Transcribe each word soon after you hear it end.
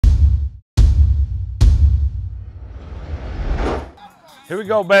Here we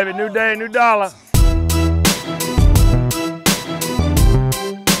go, baby. New day, new dollar.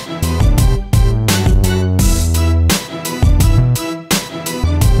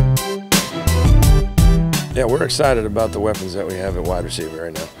 Yeah, we're excited about the weapons that we have at wide receiver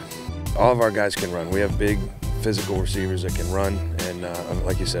right now. All of our guys can run. We have big physical receivers that can run, and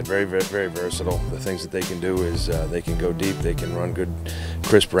like you said, very versatile. The things that they can do is they can go deep, they can run good,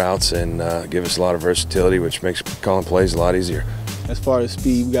 crisp routes, and give us a lot of versatility, which makes calling plays a lot easier. As far as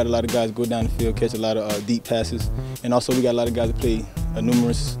speed, we got a lot of guys go down the field, catch a lot of deep passes, and also we got a lot of guys that play a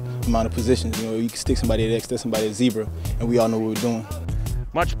numerous amount of positions. You know, you can stick somebody at X, stick somebody at zebra, and we all know what we're doing.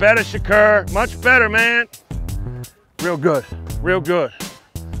 Much better, Shakur. Much better, man. Real good. Real good.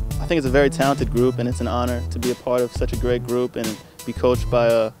 I think it's a very talented group, and it's an honor to be a part of such a great group and be coached by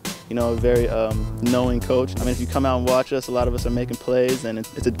a very knowing coach. I mean, if you come out and watch us, a lot of us are making plays, and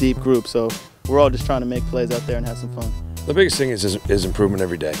it's a deep group, so we're all just trying to make plays out there and have some fun. The biggest thing is improvement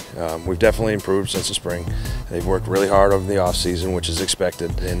every day. We've definitely improved since the spring. They've worked really hard over the off-season, which is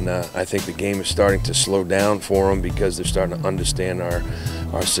expected, and I think the game is starting to slow down for them because they're starting to understand our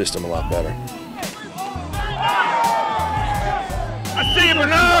system a lot better. I see you,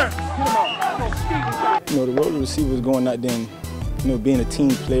 Bernard! You know, the role of the receiver is going out there and, being a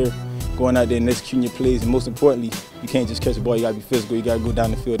team player, going out there and executing your plays, and most importantly, you can't just catch the ball, you gotta be physical, you gotta go down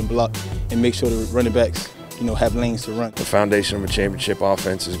the field and block and make sure the running backs have lanes to run. The foundation of a championship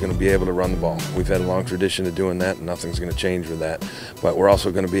offense is going to be able to run the ball. We've had a long tradition of doing that, and nothing's going to change with that. But we're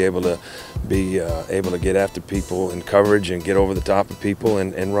also going to be able to get after people in coverage and get over the top of people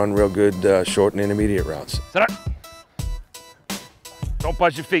and run real good short and intermediate routes. Set up. Don't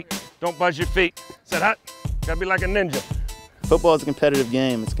buzz your feet. Don't buzz your feet. Set up. Got to be like a ninja. Football is a competitive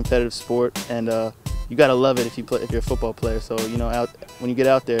game. It's a competitive sport, and you got to love it if you're a football player. So when you get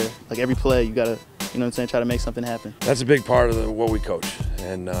out there, like every play, you got to try to make something happen. That's a big part of what we coach,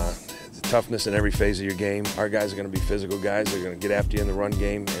 and the toughness in every phase of your game. Our guys are going to be physical guys. They're going to get after you in the run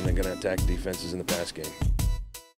game, and they're going to attack defenses in the pass game.